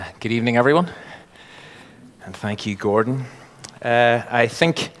Good evening, everyone, and thank you, Gordon. I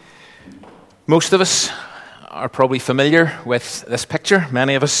think most of us are probably familiar with this picture.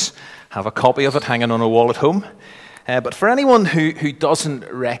 Many of us have a copy of it hanging on a wall at home. But for anyone who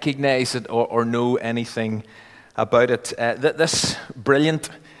doesn't recognize it or know anything about it, this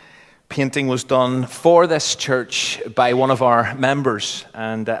brilliant painting was done for this church by one of our members,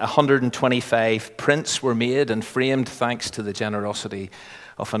 and 125 prints were made and framed thanks to the generosity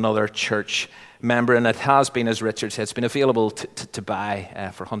of another church member. And it has been, as Richard said, it's been available to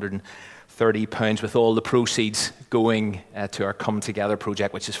buy for £130, with all the proceeds going to our Come Together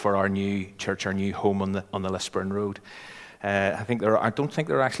project, which is for our new church, our new home on the Lisburn Road. I don't think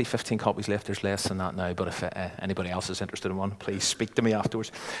there are actually 15 copies left. There's less than that now, but if anybody else is interested in one, please speak to me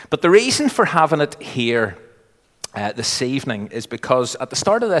afterwards. But the reason for having it here this evening is because at the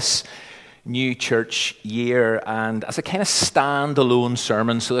start of this new church year, and as a kind of standalone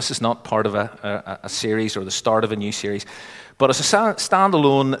sermon, so this is not part of a series or the start of a new series, but as a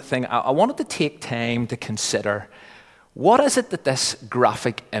standalone thing, I wanted to take time to consider what is it that this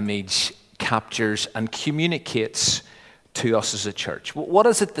graphic image captures and communicates to us as a church. What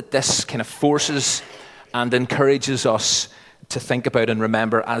is it that this kind of forces and encourages us to think about and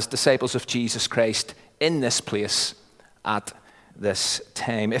remember as disciples of Jesus Christ in this place at this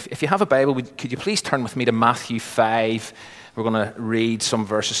time? If you have a Bible, could you please turn with me to Matthew 5? We're going to read some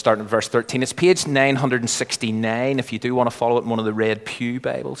verses starting at verse 13. It's page 969 if you do want to follow it in one of the red pew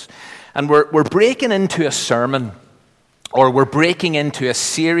Bibles. And we're breaking into a sermon, or we're breaking into a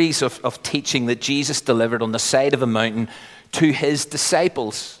series of teaching that Jesus delivered on the side of a mountain to his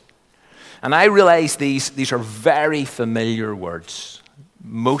disciples. And I realize these are very familiar words.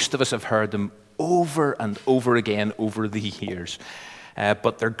 Most of us have heard them over and over again over the years.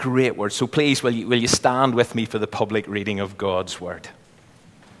 But they're great words. So please, will you stand with me for the public reading of God's word?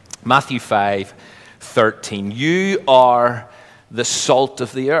 Matthew 5:13. You are the salt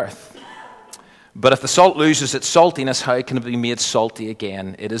of the earth. But if the salt loses its saltiness, how can it be made salty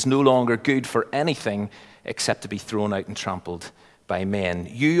again? It is no longer good for anything except to be thrown out and trampled by men.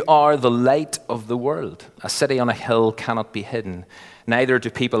 You are the light of the world. A city on a hill cannot be hidden. Neither do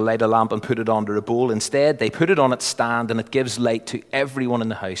people light a lamp and put it under a bowl. Instead, they put it on its stand, and it gives light to everyone in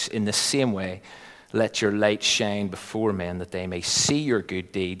the house. In the same way, let your light shine before men, that they may see your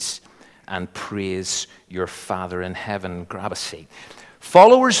good deeds and praise your Father in heaven. Grab a seat.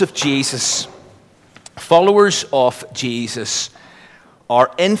 Followers of Jesus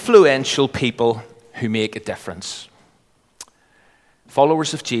are influential people who make a difference.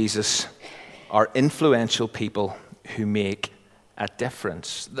 Followers of Jesus are influential people who make a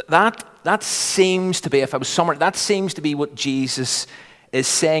difference. That seems to be, if I was somewhere, that seems to be what Jesus is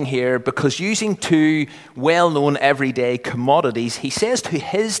saying here, because using two well-known everyday commodities, he says to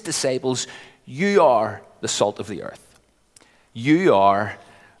his disciples, you are the salt of the earth. You are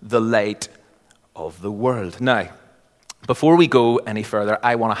the light of the world. Now, before we go any further,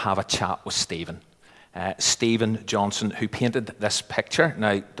 I want to have a chat with Stephen Johnson, who painted this picture.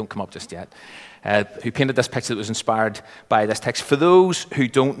 Now, don't come up just yet. Who painted this picture that was inspired by this text. For those who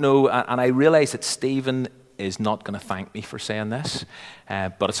don't know, and I realize that Stephen is not going to thank me for saying this,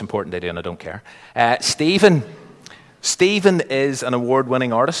 but it's important I do, and I don't care. Stephen is an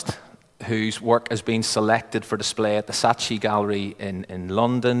award-winning artist whose work has been selected for display at the Saatchi Gallery in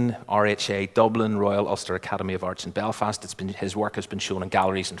London, RHA Dublin, Royal Ulster Academy of Arts in Belfast. His work has been shown in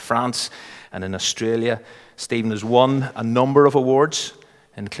galleries in France and in Australia. Stephen has won a number of awards,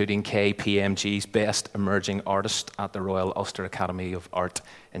 including KPMG's Best Emerging Artist at the Royal Ulster Academy of Art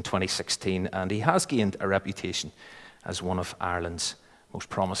in 2016, and he has gained a reputation as one of Ireland's most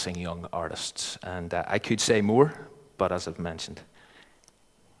promising young artists. And I could say more, but as I've mentioned,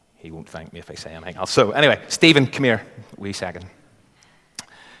 he won't thank me if I say anything else. So anyway, Stephen, come here, wee second.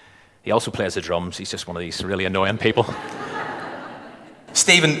 He also plays the drums. He's just one of these really annoying people.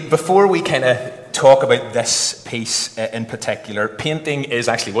 Stephen, before we kind of talk about this piece in particular, painting is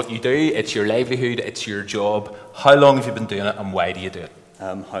actually what you do. It's your livelihood. It's your job. How long have you been doing it, and why do you do it?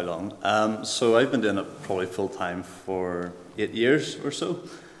 How long? So I've been doing it probably full-time for 8 years or so.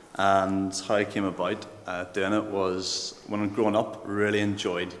 And how I came about doing it was, when I was growing up, really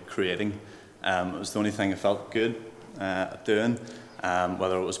enjoyed creating. It was the only thing I felt good at doing,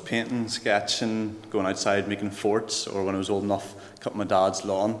 whether it was painting, sketching, going outside making forts, or when I was old enough, cutting my dad's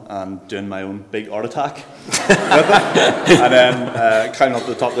lawn and doing my own big art attack with it. And then climbing up to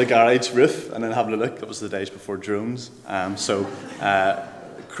the top of the garage roof and then having a look. That was the days before drones.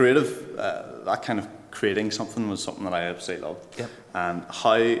 Creative, that kind of creating something was something that I absolutely loved. Yep. And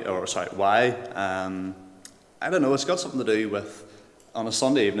why? I don't know. It's got something to do with on a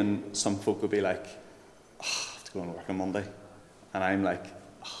Sunday evening, some folk will be like, oh, I have to go and work on Monday. And I'm like,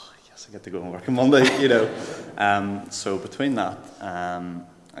 oh, yes, I get to go and work on Monday, you know. So between that,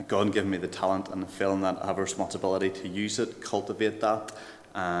 God giving me the talent and feeling that I have a responsibility to use it, cultivate that,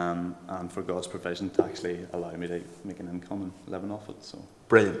 and for God's provision to actually allow me to make an income and living off it. So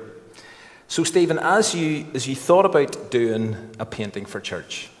brilliant. So Stephen, as you thought about doing a painting for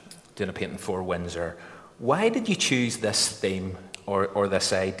church, doing a painting for Windsor, why did you choose this theme or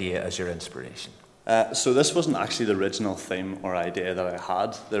this idea as your inspiration? So this wasn't actually the original theme or idea that I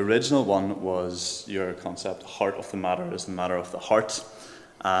had. The original one was your concept, heart of the matter is the matter of the heart.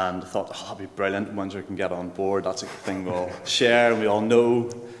 And I thought, oh, that'd be brilliant, Windsor can get on board, that's a thing we'll share, and we all know.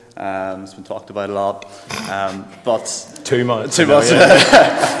 It's been talked about a lot. But Too much.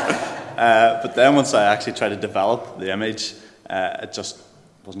 But then once I actually tried to develop the image, it just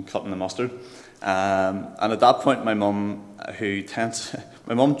wasn't cutting the mustard. And at that point, my mum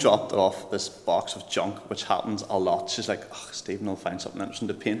dropped off this box of junk, which happens a lot. She's like, oh, Stephen will find something interesting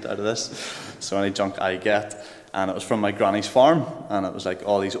to paint out of this. So any junk I get. And it was from my granny's farm. And it was like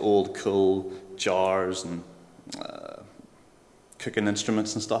all these old cool jars and cooking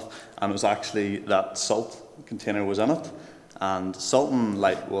instruments and stuff. And it was actually that salt container was in it. And Salt and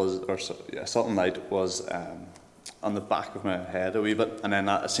Light was on the back of my head a wee bit. And then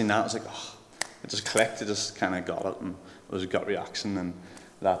I seen that, I was like, oh, it just clicked, I just kind of got it, and it was a gut reaction. And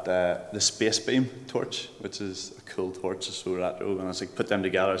that the Space Beam torch, which is a cool torch, is so retro, and I was like, put them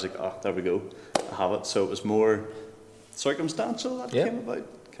together, I was like, oh, there we go, I have it. So it was more circumstantial that came about,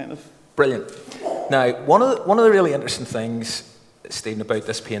 kind of. Brilliant. Now, one of the really interesting things, Stephen, about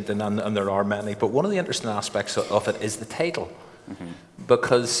this painting, and there are many, but one of the interesting aspects of it is the title,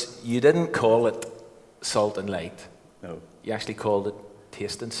 because you didn't call it Salt and Light. No. You actually called it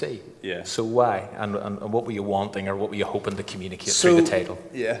Taste and See. Yeah. So why? And what were you wanting, or what were you hoping to communicate through the title?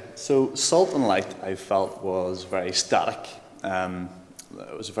 Yeah. So Salt and Light, I felt, was very static.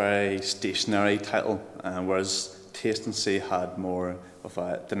 It was a very stationary title, whereas Taste and See had more of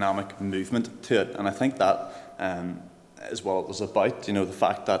a dynamic movement to it. And I think that is what it was about. You know, the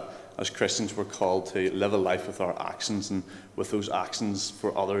fact that as Christians we're called to live a life with our actions, and with those actions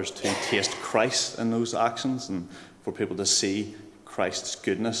for others to taste Christ in those actions, and for people to see Christ's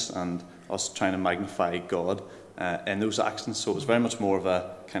goodness and us trying to magnify God in those actions. So it was very much more of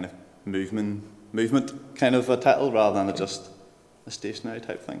a kind of movement kind of a title, rather than just a stationary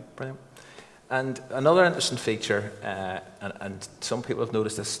type thing. Brilliant. And another interesting feature, and some people have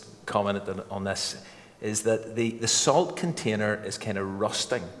noticed this, commented on this, is that the salt container is kind of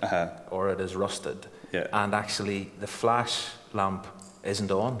rusting, or it is rusted, and actually the flash lamp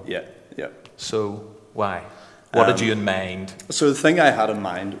isn't on. Yeah. So why? What did you in mind? So the thing I had in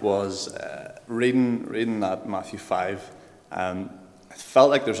mind was reading that Matthew 5. I felt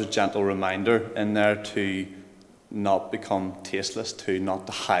like there's a gentle reminder in there to not become tasteless, to not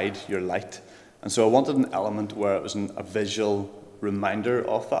to hide your light. And so I wanted an element where it was a visual reminder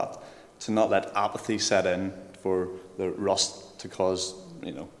of that, to not let apathy set in, for the rust to cause,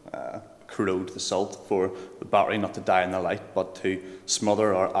 corrode the salt, for the battery not to die in the light, but to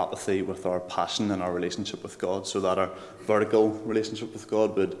smother our apathy with our passion and our relationship with God, so that our vertical relationship with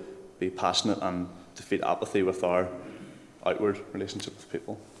God would be passionate, and defeat apathy with our outward relationship with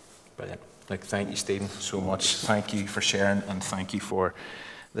people. Brilliant. Thank you, Stephen, so much. Thank you for sharing, and thank you for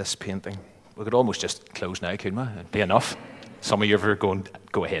this painting. We could almost just close now, couldn't we? It'd be enough. Some of you are going,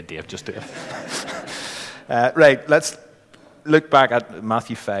 go ahead, Dave, just do it. Right, let's look back at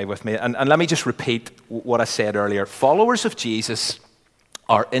Matthew 5 with me, and let me just repeat what I said earlier. Followers of Jesus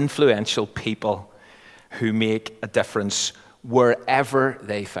are influential people who make a difference wherever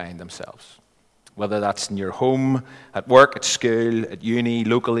they find themselves, whether that's in your home, at work, at school, at uni,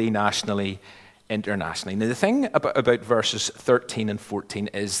 locally, nationally, internationally. Now, the thing about verses 13 and 14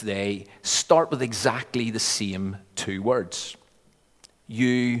 is they start with exactly the same two words.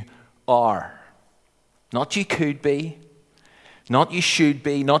 You are. Not you could be, not you should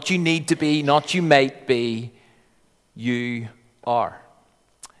be, not you need to be, not you might be. You are.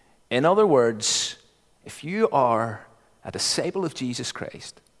 In other words, if you are a disciple of Jesus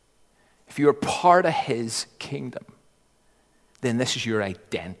Christ, if you are part of his kingdom, then this is your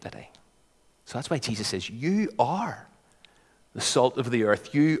identity. So that's why Jesus says, you are the salt of the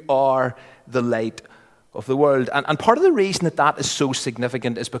earth. You are the light of the world. And part of the reason that is so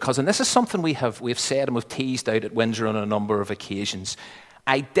significant is because, and this is something we've said and we've teased out at Windsor on a number of occasions,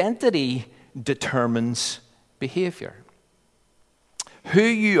 identity determines behavior. Who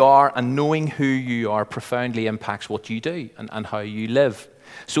you are and knowing who you are profoundly impacts what you do and how you live.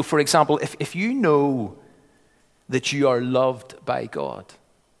 So, for example, if you know that you are loved by God,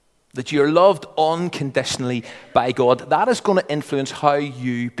 that you're loved unconditionally by God, that is going to influence how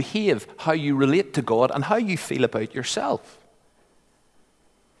you behave, how you relate to God, and how you feel about yourself.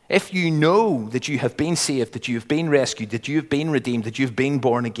 If you know that you have been saved, that you have been rescued, that you have been redeemed, that you've been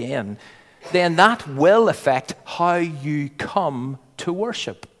born again, then that will affect how you come to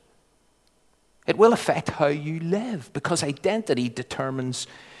worship. It will affect how you live, because identity determines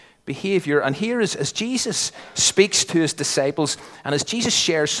behavior. And here, as Jesus speaks to his disciples, and as Jesus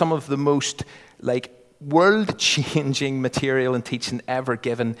shares some of the most world-changing material and teaching ever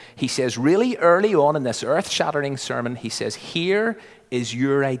given, he says really early on in this earth-shattering sermon, he says, here is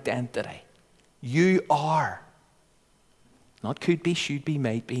your identity. You are. Not could be, should be,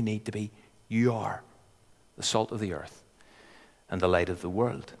 might be, need to be. You are the salt of the earth and the light of the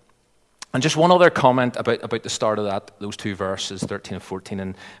world. And just one other comment about the start of those two verses, 13 and 14,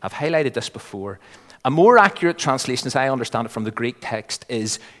 and I've highlighted this before. A more accurate translation, as I understand it from the Greek text,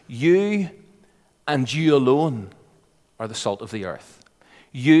 is you and you alone are the salt of the earth.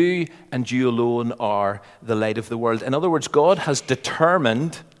 You and you alone are the light of the world. In other words, God has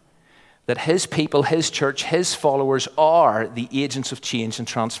determined that his people, his church, his followers are the agents of change and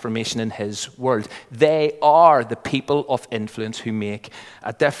transformation in his world. They are the people of influence who make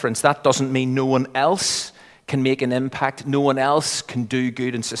a difference. That doesn't mean no one else can make an impact. No one else can do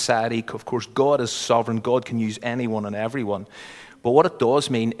good in society. Of course, God is sovereign. God can use anyone and everyone. But what it does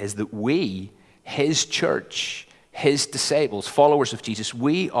mean is that we, his church, his disciples, followers of Jesus,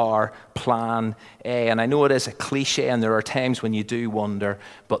 we are plan A. And I know it is a cliche, and there are times when you do wonder,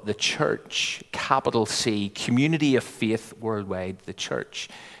 but the church, capital C, community of faith worldwide, the church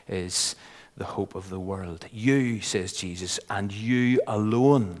is the hope of the world. You, says Jesus, and you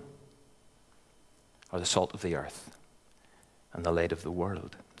alone are the salt of the earth and the light of the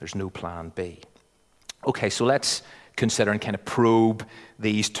world. There's no plan B. Okay, so let's consider and kind of probe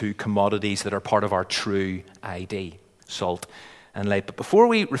these two commodities that are part of our true ID, salt and light. But before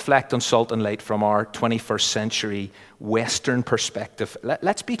we reflect on salt and light from our 21st century Western perspective,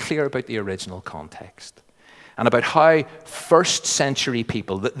 let's be clear about the original context and about how first century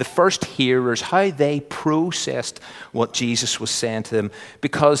people, the first hearers, how they processed what Jesus was saying to them.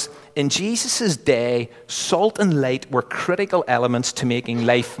 Because in Jesus' day, salt and light were critical elements to making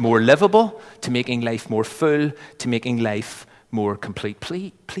life more livable, to making life more full, to making life more complete.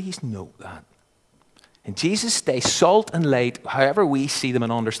 Please note that. In Jesus' day, salt and light, however we see them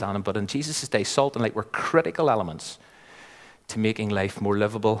and understand them, but in Jesus' day, salt and light were critical elements to making life more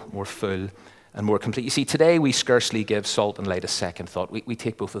livable, more full, and more complete. You see, today we scarcely give salt and light a second thought. We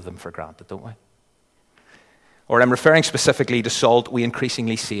take both of them for granted, don't we? Or I'm referring specifically to salt. We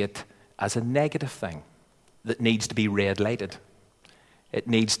increasingly see it as a negative thing that needs to be red-lighted. It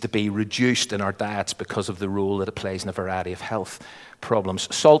needs to be reduced in our diets because of the role that it plays in a variety of health problems.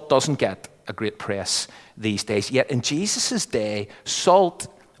 Salt doesn't get a great press these days. Yet in Jesus' day, salt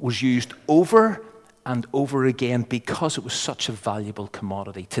was used over and over again because it was such a valuable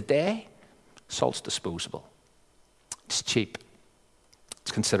commodity. Today, salt's disposable. It's cheap.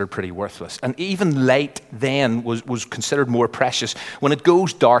 It's considered pretty worthless. And even light then was considered more precious. When it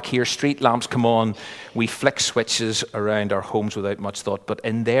goes dark here, street lamps come on, we flick switches around our homes without much thought. But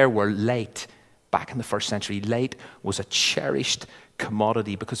in their world, light, back in the first century, light was a cherished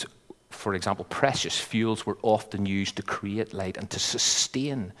commodity because, for example, precious fuels were often used to create light and to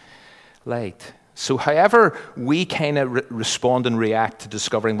sustain light. So however we kind of respond and react to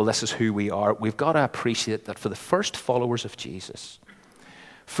discovering, well, this is who we are, we've got to appreciate that for the first followers of Jesus,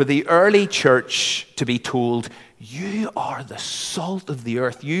 for the early church to be told, you are the salt of the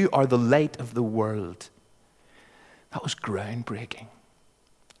earth, you are the light of the world, that was groundbreaking.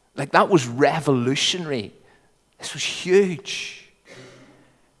 Like, that was revolutionary. This was huge.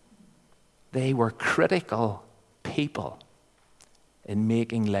 They were critical people in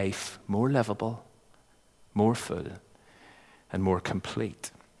making life more livable, more full, and more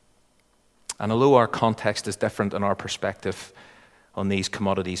complete. And although our context is different and our perspective on these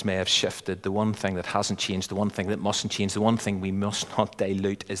commodities may have shifted, the one thing that hasn't changed, the one thing that mustn't change, the one thing we must not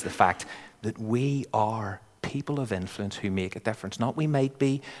dilute is the fact that we are people of influence who make a difference. Not we might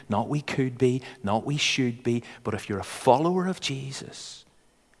be, not we could be, not we should be, but if you're a follower of Jesus,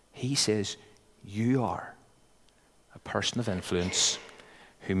 he says you are a person of influence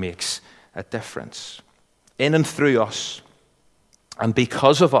who makes a difference. In and through us, and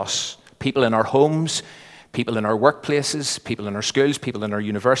because of us, people in our homes, people in our workplaces, people in our schools, people in our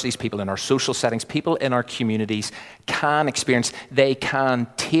universities, people in our social settings, people in our communities can experience, they can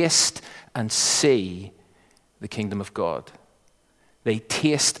taste and see the kingdom of God. They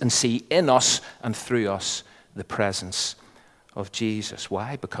taste and see in us and through us the presence of Jesus.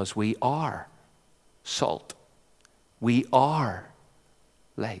 Why? Because we are salt. We are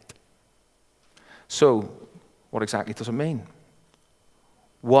light. So, what exactly does it mean?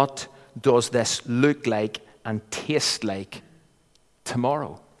 What does this look like and taste like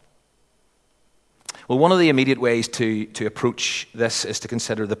tomorrow? Well, one of the immediate ways to approach this is to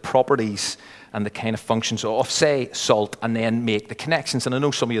consider the properties and the kind of functions of, say, salt, and then make the connections. And I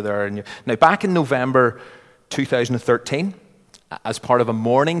know some of you there. Now, back in November 2013, as part of a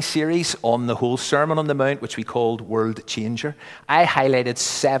morning series on the whole Sermon on the Mount, which we called World Changer, I highlighted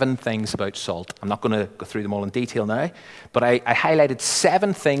 7 things about salt. I'm not going to go through them all in detail now, but I highlighted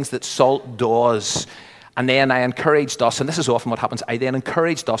 7 things that salt does. And then I encouraged us, and this is often what happens, I then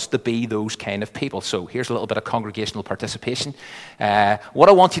encouraged us to be those kind of people. So here's a little bit of congregational participation. What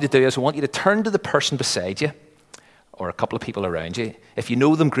I want you to do is I want you to turn to the person beside you, or a couple of people around you. If you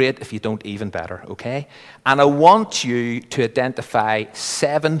know them, great. If you don't, even better, okay? And I want you to identify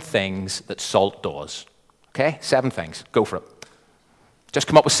 7 things that salt does. Okay? 7 things. Go for it. Just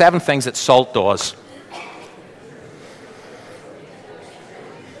come up with 7 things that salt does.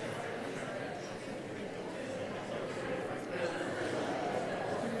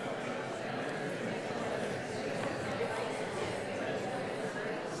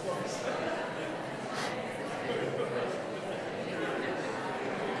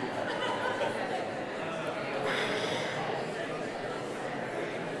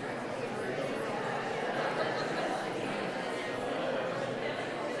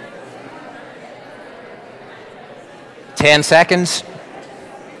 Ten seconds.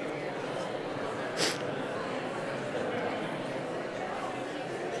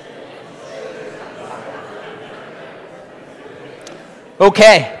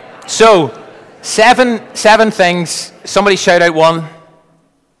 Okay, so seven things. Somebody shout out one.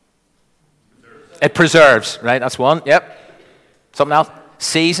 It preserves, right? That's one. Yep. Something else.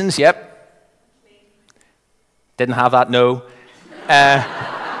 Seasons. Yep. Didn't have that. No.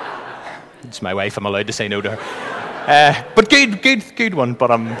 It's my wife. I'm allowed to say no to her. But good one.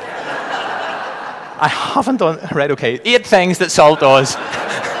 But I haven't done. Right. Okay. 8 things that salt does.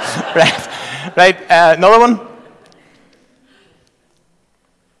 Right. Another one.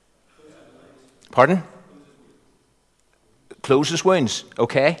 Pardon? Closes wounds.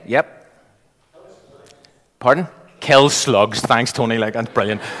 Okay. Yep. Pardon? Kills slugs. Thanks, Tony. That's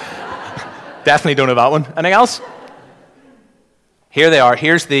brilliant. Definitely don't know that one. Anything else? Here they are.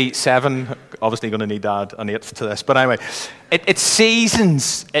 Here's the 7. Obviously going to need to add an 8th to this. But anyway, it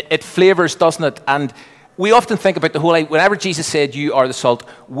seasons, it flavors, doesn't it? And we often think about the whole, whenever Jesus said, you are the salt,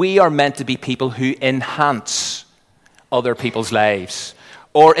 we are meant to be people who enhance other people's lives.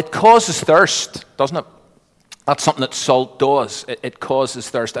 Or it causes thirst, doesn't it? That's something that salt does. It causes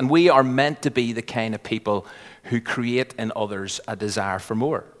thirst. And we are meant to be the kind of people who create in others a desire for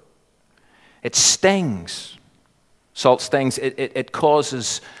more. It stings. Salt stings. It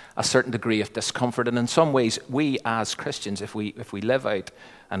causes a certain degree of discomfort. And in some ways, we as Christians, if we live out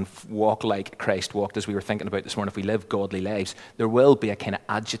and walk like Christ walked, as we were thinking about this morning, if we live godly lives, there will be a kind of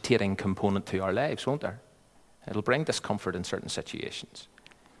agitating component to our lives, won't there? It'll bring discomfort in certain situations.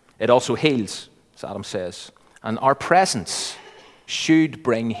 It also heals, as Adam says. And our presence should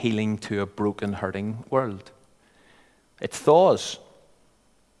bring healing to a broken, hurting world. It thaws.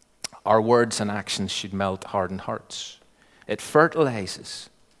 Our words and actions should melt hardened hearts. It fertilizes.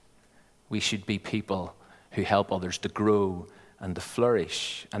 We should be people who help others to grow and to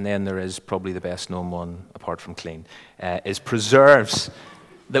flourish. And then there is probably the best known one, apart from clean, is preserves.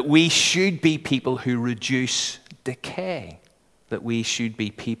 That we should be people who reduce decay. That we should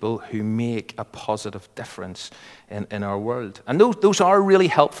be people who make a positive difference in our world. And those are really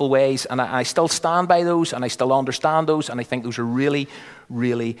helpful ways, and I still stand by those, and I still understand those, and I think those are really,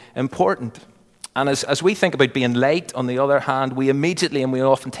 really important. And as we think about being light, on the other hand, we immediately, and we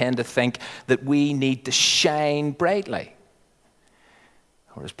often tend to think that we need to shine brightly.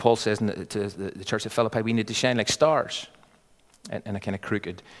 Or as Paul says to the church at Philippi, we need to shine like stars in a kind of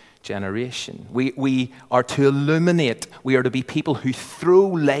crooked generation. We are to illuminate. We are to be people who throw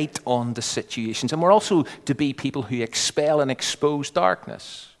light on the situations. And we're also to be people who expel and expose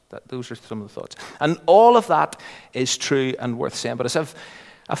darkness. Those are some of the thoughts. And all of that is true and worth saying. But as I've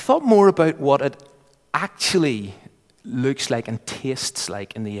thought more about what it actually looks like and tastes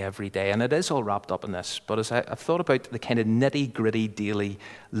like in the everyday, and it is all wrapped up in this, but as I've thought about the kind of nitty-gritty daily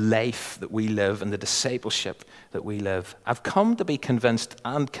life that we live and the discipleship that we live, I've come to be convinced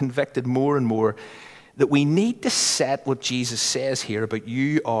and convicted more and more that we need to set what Jesus says here about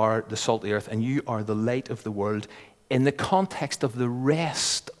you are the salt of the earth and you are the light of the world in the context of the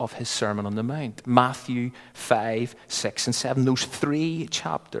rest of his Sermon on the Mount, Matthew 5, 6, and 7, those 3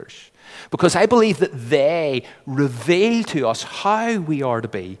 chapters. Because I believe that they reveal to us how we are to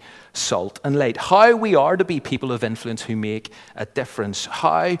be salt and light, how we are to be people of influence who make a difference,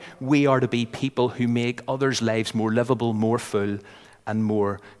 how we are to be people who make others' lives more livable, more full, and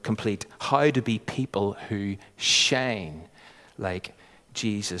more complete, how to be people who shine like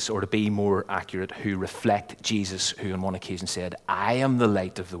Jesus, or to be more accurate, who reflect Jesus, who on one occasion said, I am the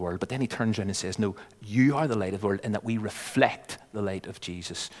light of the world. But then he turns around and says, no, you are the light of the world, and that we reflect the light of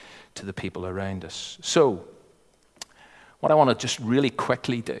Jesus to the people around us. So, what I want to just really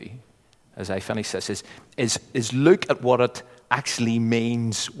quickly do, as I finish this, is look at what it actually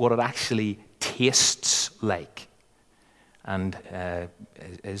means, what it actually tastes like, and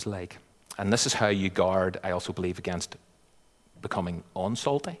is like. And this is how you guard, I also believe, against becoming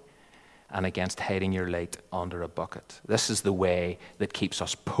unsalty and against hiding your light under a bucket. This is the way that keeps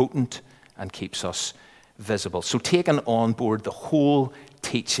us potent and keeps us visible. So taking on board the whole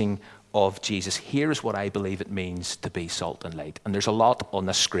teaching of Jesus, here is what I believe it means to be salt and light. And there's a lot on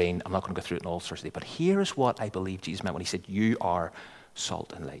the screen. I'm not going to go through it in all sorts of detail, but here is what I believe Jesus meant when he said, you are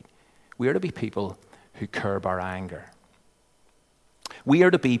salt and light. We are to be people who curb our anger. We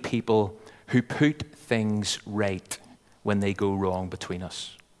are to be people who put things right when they go wrong between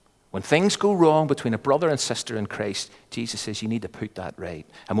us. When things go wrong between a brother and sister in Christ, Jesus says you need to put that right.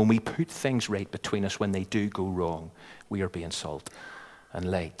 And when we put things right between us when they do go wrong, we are being salt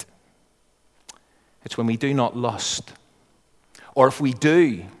and light. It's when we do not lust. Or if we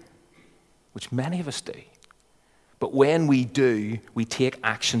do, which many of us do, but when we do, we take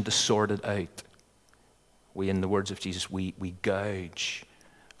action to sort it out. We, in the words of Jesus, we gouge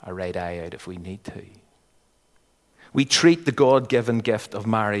our right eye out if we need to. We treat the God-given gift of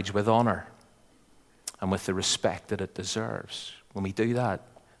marriage with honor and with the respect that it deserves. When we do that,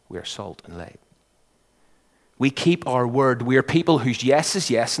 we are salt and light. We keep our word. We are people whose yes is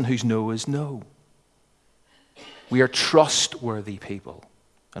yes and whose no is no. We are trustworthy people.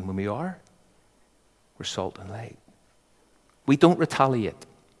 And when we are, we're salt and light. We don't retaliate.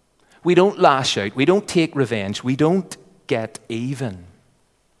 We don't lash out. We don't take revenge. We don't get even.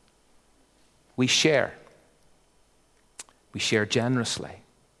 We share. We share generously.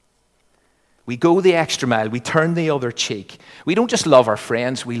 We go the extra mile. We turn the other cheek. We don't just love our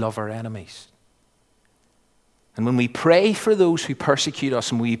friends, we love our enemies. And when we pray for those who persecute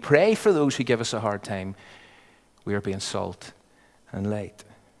us and we pray for those who give us a hard time, we are being salt and light.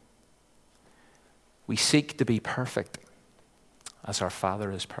 We seek to be perfect as our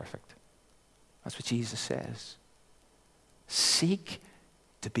Father is perfect. That's what Jesus says. Seek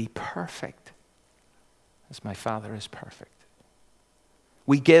to be perfect as my Father is perfect.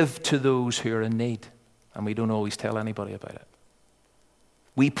 We give to those who are in need, and we don't always tell anybody about it.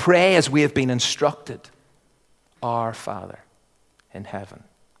 We pray as we have been instructed, our Father in heaven.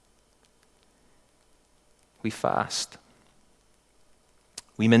 We fast.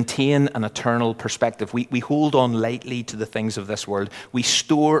 We maintain an eternal perspective. We hold on lightly to the things of this world. We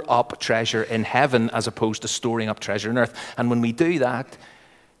store up treasure in heaven as opposed to storing up treasure on earth. And when we do that,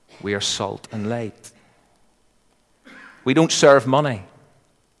 we are salt and light. We don't serve money.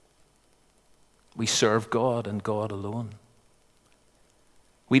 We serve God and God alone.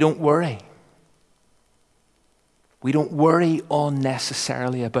 We don't worry. We don't worry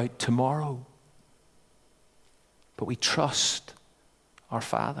unnecessarily about tomorrow. But we trust our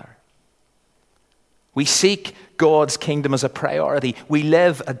Father. We seek God's kingdom as a priority. We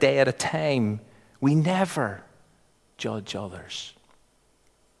live a day at a time. We never judge others.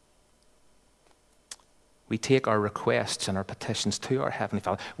 We take our requests and our petitions to our Heavenly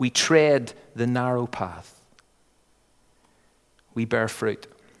Father. We tread the narrow path. We bear fruit.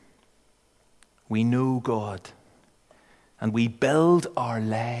 We know God. And we build our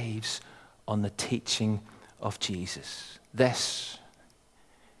lives on the teaching of Jesus. This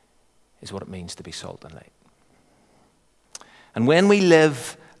is what it means to be salt and light. And when we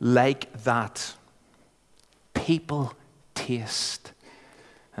live like that, people taste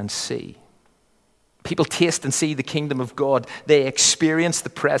and see. People taste and see the kingdom of God. They experience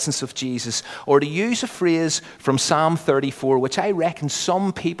the presence of Jesus. Or to use a phrase from Psalm 34, which I reckon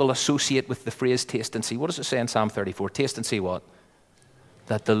some people associate with the phrase taste and see. What does it say in Psalm 34? Taste and see what?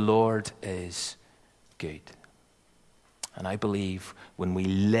 That the Lord is good. And I believe when we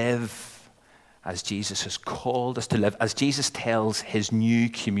live as Jesus has called us to live, as Jesus tells his new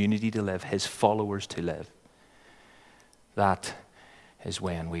community to live, his followers to live, that is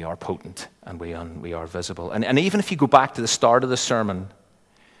when we are potent and we are visible. And even if you go back to the start of the sermon,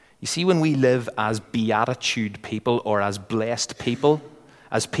 You see, when we live as beatitude people or as blessed people,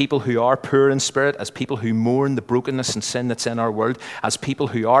 as people who are poor in spirit, as people who mourn the brokenness and sin that's in our world, as people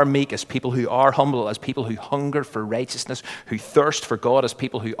who are meek, as people who are humble, as people who hunger for righteousness, who thirst for God, as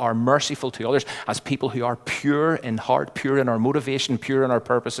people who are merciful to others, as people who are pure in heart, pure in our motivation, pure in our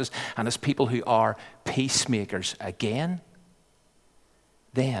purposes, and as people who are peacemakers again,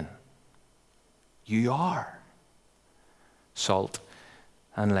 then you are salt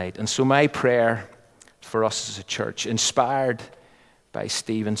and light. And so my prayer for us as a church, inspired by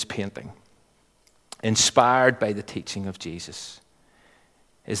Stephen's painting, inspired by the teaching of Jesus,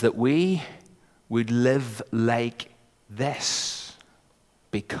 is that we would live like this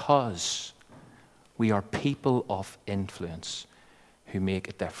because we are people of influence who make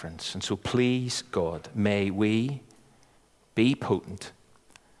a difference. And so please, God, may we be potent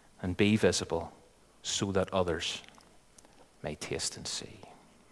and be visible so that others may taste and see.